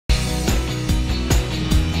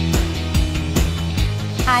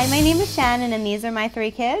Hi, my name is Shannon, and these are my 3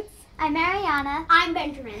 kids. I'm Mariana. I'm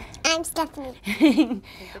Benjamin. I'm Stephanie.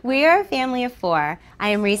 We are a family of 4. I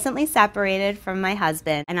am recently separated from my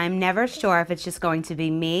husband, and I'm never sure if it's just going to be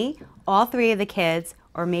me, all 3 of the kids,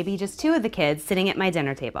 or maybe just 2 of the kids sitting at my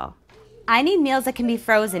dinner table. I need meals that can be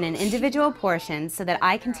frozen in individual portions so that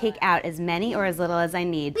I can take out as many or as little as I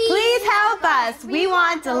need. Please help us! We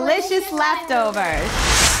want delicious leftovers.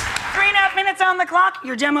 3.5 minutes on the clock.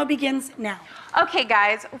 Your demo begins now. Okay,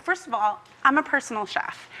 guys, first of all, I'm a personal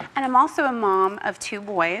chef, and I'm also a mom of 2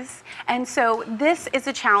 boys, and so this is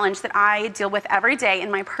a challenge that I deal with every day in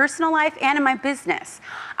my personal life and in my business.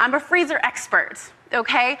 I'm a freezer expert,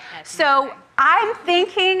 okay? So I'm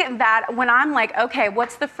thinking that when I'm like, okay,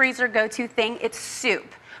 what's the freezer go-to thing? It's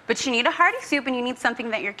soup. But you need a hearty soup, and you need something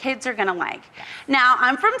that your kids are gonna like. Now,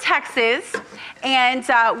 I'm from Texas, and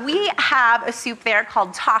we have a soup there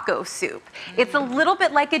called taco soup. It's a little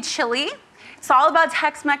bit like a chili. It's all about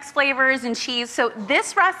Tex-Mex flavors and cheese. So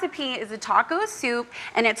this recipe is a taco soup,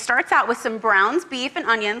 and it starts out with some browned beef and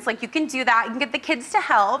onions. Like, you can do that. You can get the kids to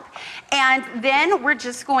help. And then we're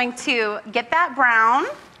just going to get that brown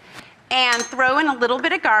and throw in a little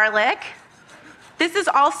bit of garlic. This is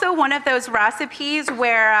also one of those recipes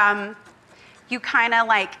where you kind of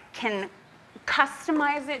like can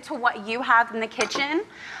customize it to what you have in the kitchen.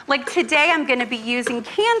 Like today I'm gonna be using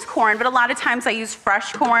canned corn, but a lot of times I use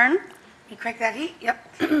fresh corn. You crank that heat?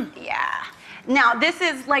 Yep. Yeah. Now this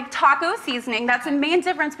is like taco seasoning. That's the main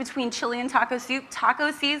difference between chili and taco soup,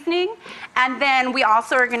 taco seasoning. And then we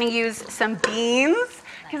also are gonna use some beans,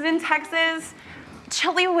 because in Texas,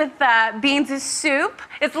 chili with beans is soup.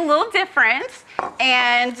 It's a little different,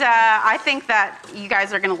 and I think that you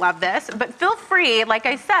guys are gonna love this. But feel free, like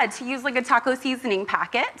I said, to use like a taco seasoning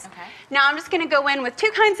packet. Okay. Now I'm just gonna go in with 2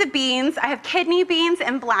 kinds of beans. I have kidney beans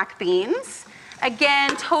and black beans.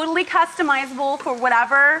 Again, totally customizable for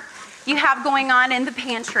whatever you have going on in the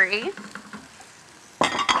pantry.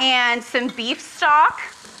 And some beef stock.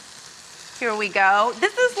 Here we go.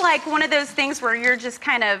 This is like one of those things where you just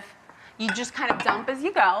kind of dump as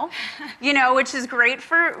you go, you know, which is great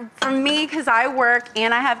for me because I work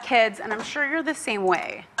and I have kids, and I'm sure you're the same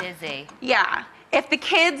way. Busy. Yeah. If the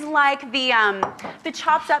kids like the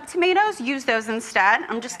chopped up tomatoes, use those instead.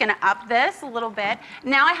 I'm just gonna up this a little bit.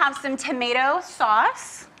 Now I have some tomato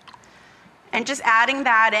sauce, and just adding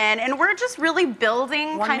that in, and we're just really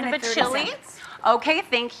building kind of a chili. Seconds. Okay,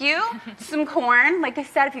 thank you. Some corn. Like I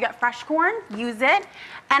said, if you got fresh corn, use it.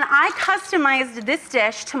 And I customized this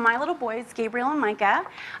dish to my little boys, Gabriel and Micah.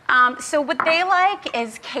 So what they like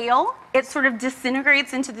is kale. It sort of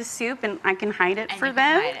disintegrates into the soup, and I can hide it for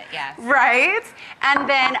them. Hide it, yes. Right. And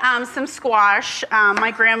then some squash. My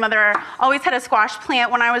grandmother always had a squash plant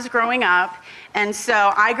when I was growing up. And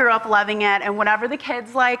so I grew up loving it. And whatever the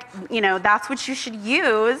kids like, you know, that's what you should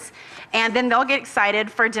use. And then they'll get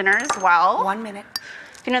excited for dinner as well. 1 minute.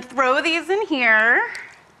 Gonna throw these in here.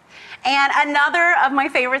 And another of my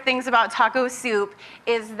favorite things about taco soup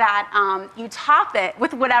is that you top it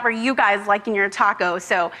with whatever you guys like in your taco.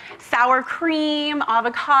 So sour cream,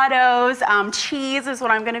 avocados, cheese is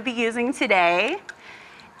what I'm gonna be using today.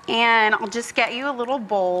 And I'll just get you a little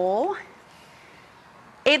bowl.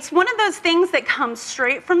 It's one of those things that comes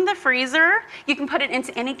straight from the freezer. You can put it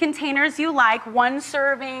into any containers you like, 1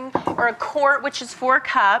 serving or a quart, which is 4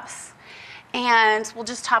 cups. And we'll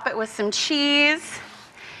just top it with some cheese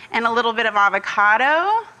and a little bit of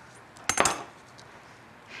avocado.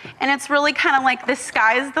 And it's really kind of like the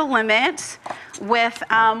sky's the limit with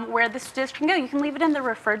where this dish can go. You can leave it in the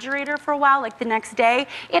refrigerator for a while, like the next day.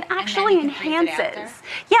 It actually enhances.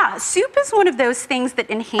 Yeah, soup is one of those things that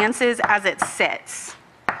enhances as it sits.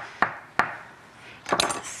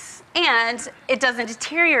 And it doesn't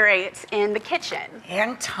deteriorate in the kitchen.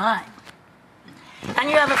 And time. And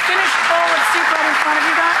you have a finished bowl of soup right in front of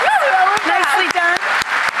you guys. Nicely done.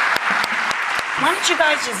 Why don't you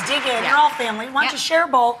guys just dig in? You're all family. Why don't you share a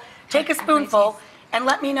bowl, take a spoonful, and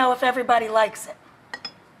let me know if everybody likes it.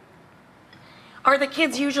 Are the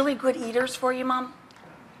kids usually good eaters for you, Mom?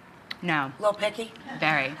 No. A little picky?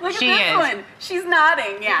 Very. Look at this one. She's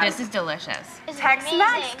nodding, yeah. This is delicious.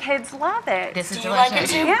 Tex-Mex, kids love it. This is Do you delicious. like it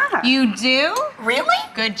too? Yeah. You do? Really?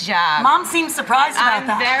 Good job. Mom seems surprised about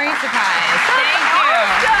that. I'm very surprised. Thank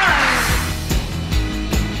you. Awesome.